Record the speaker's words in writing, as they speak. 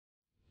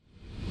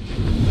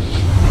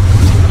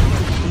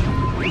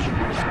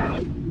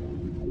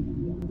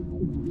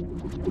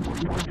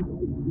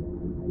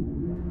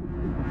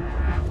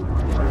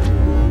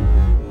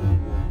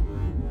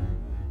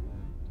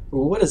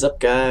What is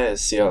up,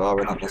 guys? CRR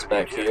Relentless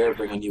back here,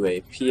 bringing you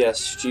a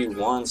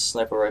PSG-1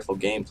 sniper rifle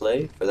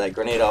gameplay. For that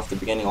grenade off the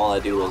beginning, all I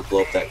do is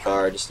blow up that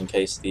car just in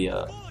case the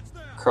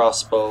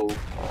crossbow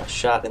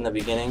shot in the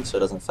beginning, so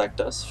it doesn't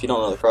affect us. If you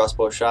don't know the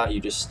crossbow shot, you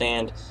just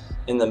stand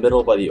in the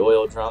middle by the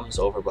oil drums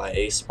over by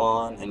A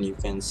spawn, and you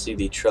can see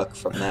the truck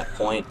from that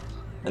point.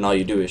 And all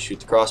you do is shoot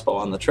the crossbow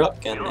on the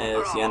truck, and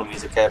as the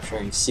enemies are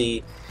capturing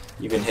C,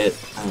 you can hit,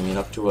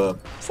 up to a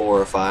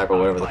 4 or 5 or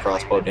whatever the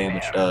crossbow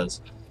damage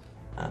does.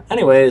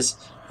 Anyways,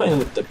 playing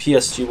with the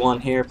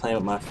PSG-1 here,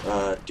 playing with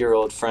my dear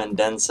old friend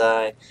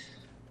Densai,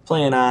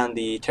 playing on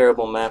the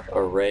terrible map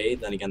Array.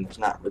 Then again, there's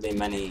not really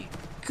many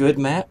good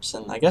maps,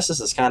 and I guess this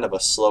is kind of a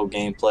slow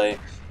gameplay,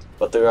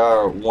 but there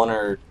are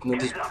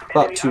there's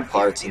about 2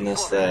 parts in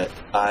this that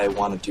I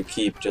wanted to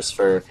keep just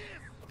for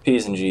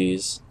P's and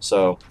G's,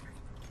 so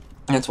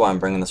that's why I'm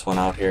bringing this one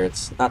out here.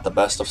 It's not the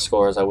best of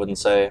scores, I wouldn't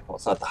say. Well,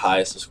 it's not the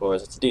highest of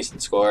scores, it's a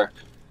decent score,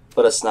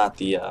 but it's not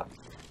the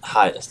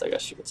highest, I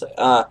guess you could say.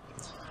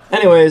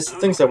 Anyways,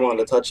 things I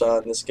wanted to touch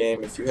on in this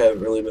game, if you haven't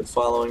really been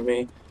following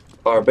me,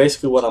 are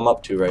basically what I'm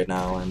up to right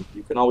now. And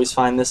you can always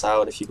find this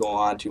out if you go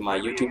on to my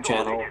YouTube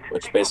channel,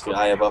 which basically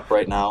I have up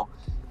right now.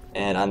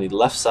 And on the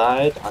left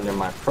side, under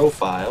my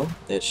profile,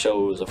 it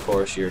shows, of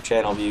course, your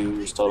channel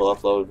views, total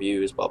upload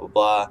views, blah, blah,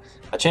 blah.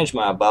 I changed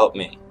my About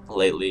Me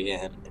lately,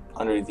 and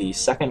under the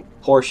second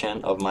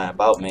portion of my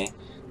About Me,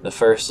 the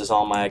first is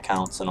all my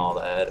accounts and all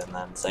that, and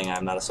then saying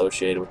I'm not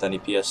associated with any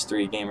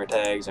PS3 gamer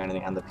tags or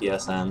anything on the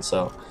PSN,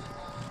 so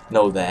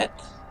know that.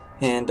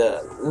 And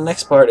the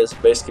next part is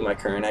basically my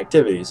current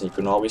activities, and you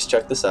can always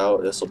check this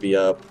out. This will be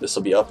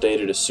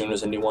updated as soon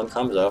as a new one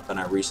comes up, and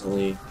I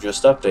recently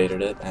just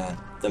updated it. And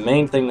the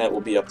main thing that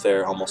will be up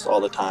there almost all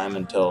the time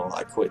until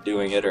I quit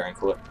doing it, or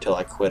until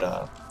I quit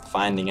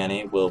finding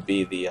any, will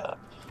be the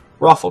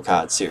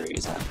roflCOD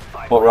series. And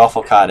what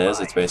roflCOD is,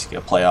 it's basically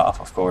a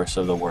playoff, of course,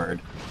 of the word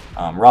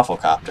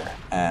roflcopter.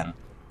 And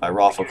by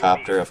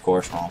roflcopter, of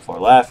course, wrong for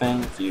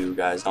laughing, if you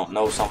guys don't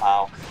know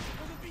somehow.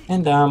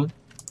 And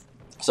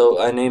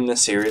so I named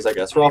this series, I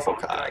guess,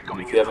 roflCOD.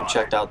 And if you haven't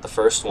checked out the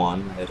first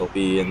one, it'll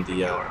be in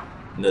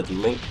the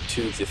link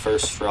to the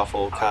first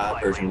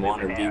roflCOD version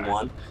 1 or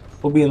V1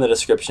 will be in the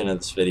description of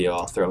this video.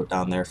 I'll throw it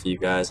down there for you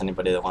guys,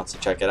 anybody that wants to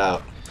check it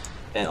out.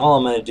 And all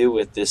I'm going to do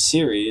with this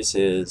series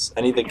is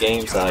any of the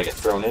games that I get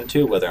thrown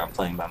into, whether I'm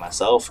playing by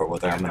myself or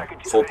whether I'm in a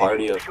full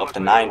party of up to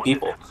 9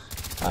 people.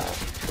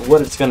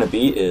 What it's going to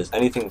be is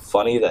anything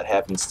funny that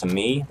happens to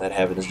me, that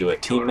happens to a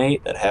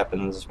teammate, that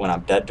happens when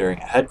I'm dead during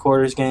a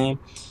headquarters game.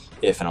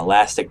 If an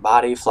elastic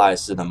body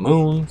flies to the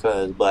moon,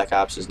 because Black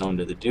Ops is known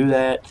to do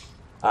that.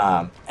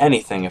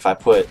 Anything. If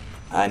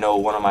I know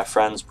one of my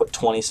friends put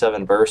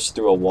 27 bursts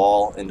through a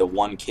wall into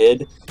one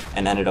kid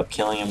and ended up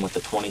killing him with the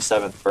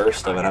 27th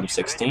burst of an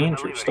M16,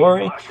 true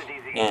story.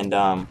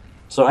 And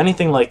so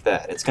anything like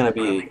that. It's going to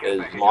be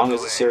as long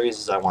as a series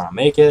as I want to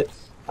make it.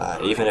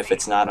 Even if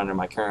it's not under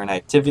my current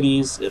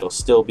activities, it'll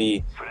still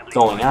be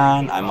going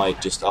on. I might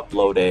just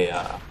upload a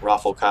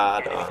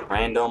roflCOD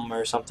random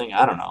or something,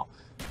 I don't know.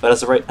 But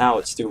as of right now,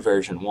 it's through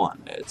version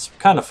 1. It's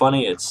kind of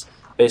funny. It's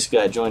basically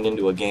I joined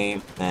into a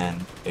game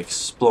and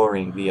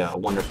exploring the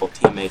wonderful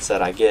teammates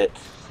that I get.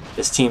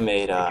 This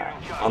teammate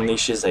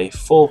unleashes a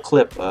full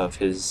clip of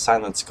his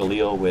Silent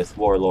Khalil with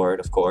Warlord,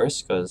 of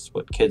course, because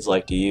what kids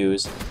like to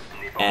use.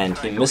 And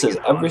he misses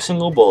every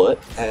single bullet,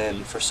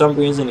 and for some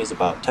reason he's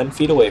about 10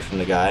 feet away from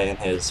the guy, and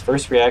his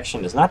first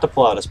reaction is not to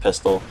pull out his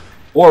pistol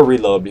or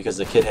reload because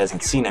the kid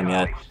hasn't seen him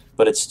yet,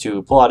 but it's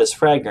to pull out his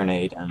frag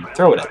grenade and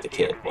throw it at the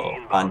kid. Well,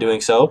 upon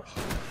doing so,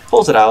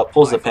 pulls it out,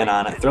 pulls the pin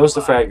on it, throws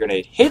the frag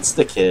grenade, hits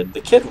the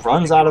kid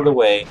runs out of the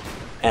way,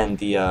 and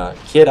the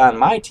kid on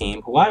my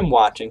team, who I'm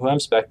watching, who I'm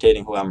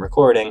spectating, who I'm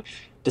recording,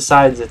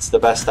 decides it's the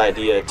best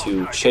idea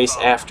to chase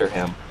after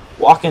him,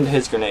 walk into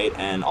his grenade,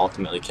 and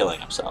ultimately killing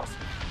himself.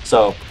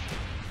 So,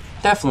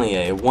 definitely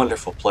a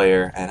wonderful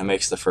player, and it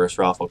makes the first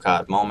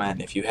roflCOD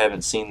moment. If you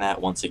haven't seen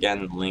that, once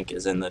again, the link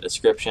is in the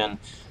description.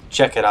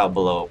 Check it out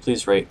below.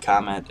 Please rate,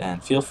 comment,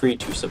 and feel free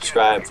to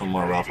subscribe for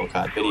more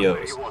roflCOD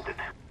videos.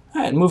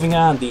 Alright, moving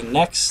on, the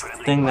next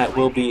thing that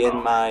will be in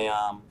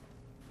my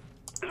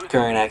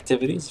current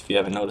activities, if you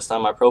haven't noticed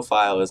on my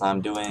profile, is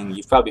I'm doing,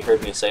 you've probably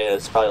heard me say it,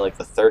 it's probably like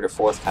the 3rd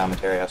or 4th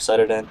commentary I've said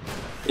it in,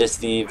 is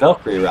the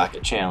Valkyrie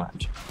Rocket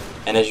Challenge.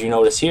 And as you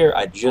notice here,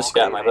 I just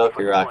got my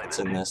Valkyrie Rockets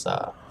in this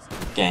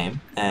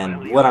game,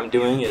 and what I'm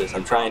doing is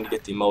I'm trying to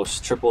get the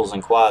most triples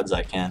and quads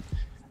I can.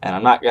 And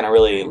I'm not going to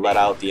really let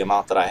out the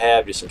amount that I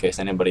have just in case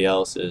anybody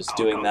else is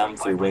doing them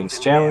through Wing's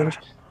Challenge.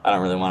 I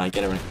don't really want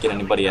to get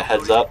anybody a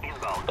heads up,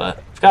 but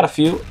I've got a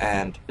few,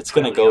 and it's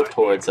going to go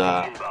towards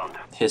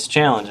his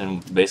challenge.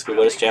 And basically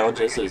what his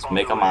challenge is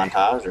make a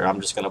montage, or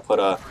I'm just going to put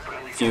a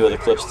few of the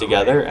clips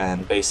together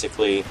and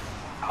basically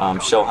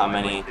show how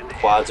many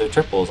quads or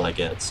triples I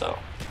get. So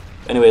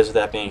anyways, with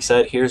that being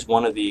said, here's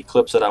one of the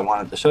clips that I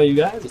wanted to show you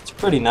guys. It's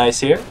pretty nice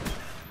here.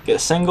 Get a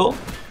single,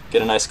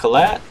 get a nice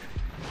collat,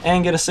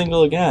 and get a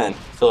single again.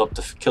 Fill up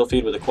the kill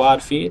feed with a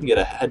quad feed, get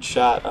a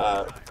headshot,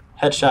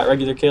 headshot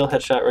regular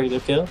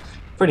kill,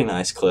 pretty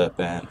nice clip.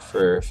 And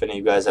for if any of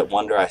you guys that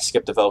wonder, I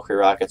skipped the Valkyrie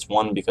rockets,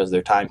 one because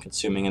they're time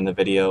consuming in the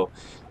video,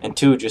 and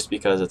two just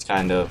because it's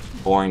kind of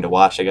boring to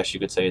watch. I guess you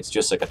could say it's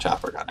just like a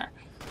chopper gunner.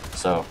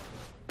 So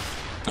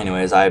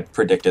anyways, I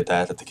predicted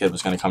that the kid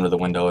was going to come to the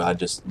window. I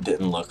just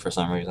didn't look for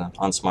some reason.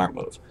 Unsmart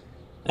move.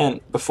 And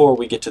before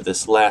we get to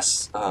this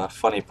last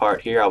funny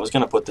part here, I was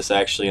going to put this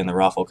actually in the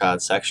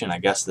roflCOD section. I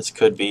guess this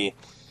could be.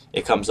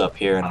 It comes up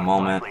here in a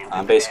moment.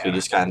 I'm basically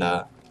just kind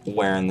of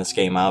wearing this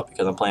game out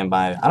because I'm playing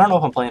by... I don't know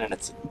if I'm playing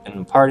in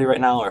a party right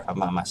now or if I'm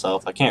by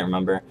myself. I can't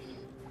remember.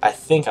 I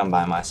think I'm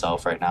by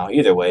myself right now.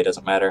 Either way, it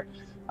doesn't matter.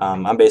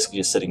 I'm basically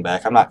just sitting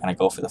back. I'm not going to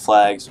go for the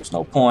flags. There's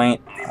no point.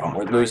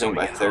 We're losing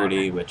by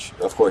 30, which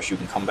of course you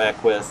can come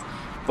back with.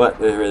 But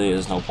there really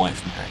is no point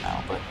from here right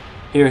now. But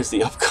here's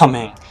the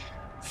upcoming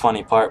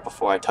funny part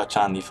before I touch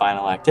on the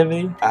final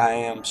activity. I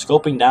am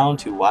scoping down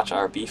to watch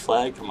our B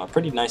flag from a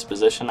pretty nice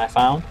position I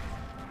found.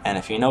 And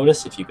if you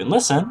notice, if you can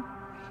listen,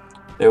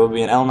 there will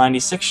be an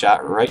L96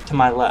 shot right to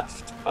my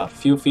left, a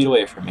few feet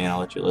away from me, and I'll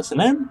let you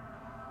listen in.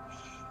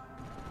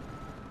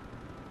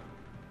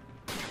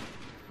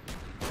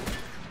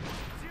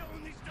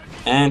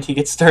 And he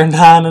gets turned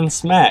on and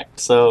smacked.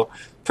 So,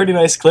 pretty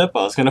nice clip.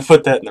 I was going to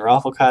put that in the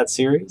roflCOD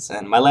series.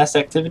 And my last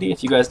activity,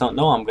 if you guys don't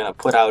know, I'm going to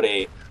put out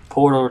a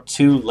Portal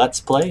 2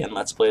 Let's Play, and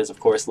Let's Play is of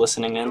course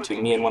listening in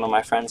to me and one of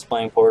my friends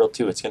playing Portal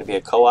 2. It's going to be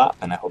a co-op,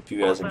 and I hope you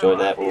guys enjoy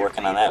that. We're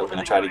working on that. We're going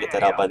to try to get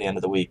that out by the end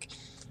of the week.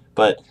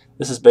 But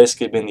this has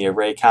basically been the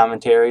array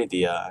commentary.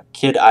 The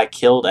kid I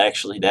killed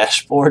actually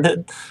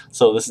dashboarded,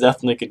 so this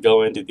definitely could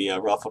go into the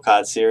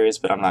roflCOD series,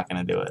 but I'm not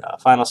going to do it.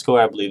 Final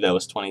score, I believe that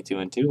was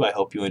 22-2. I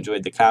hope you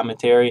enjoyed the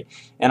commentary,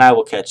 and I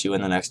will catch you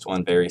in the next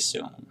one very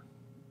soon.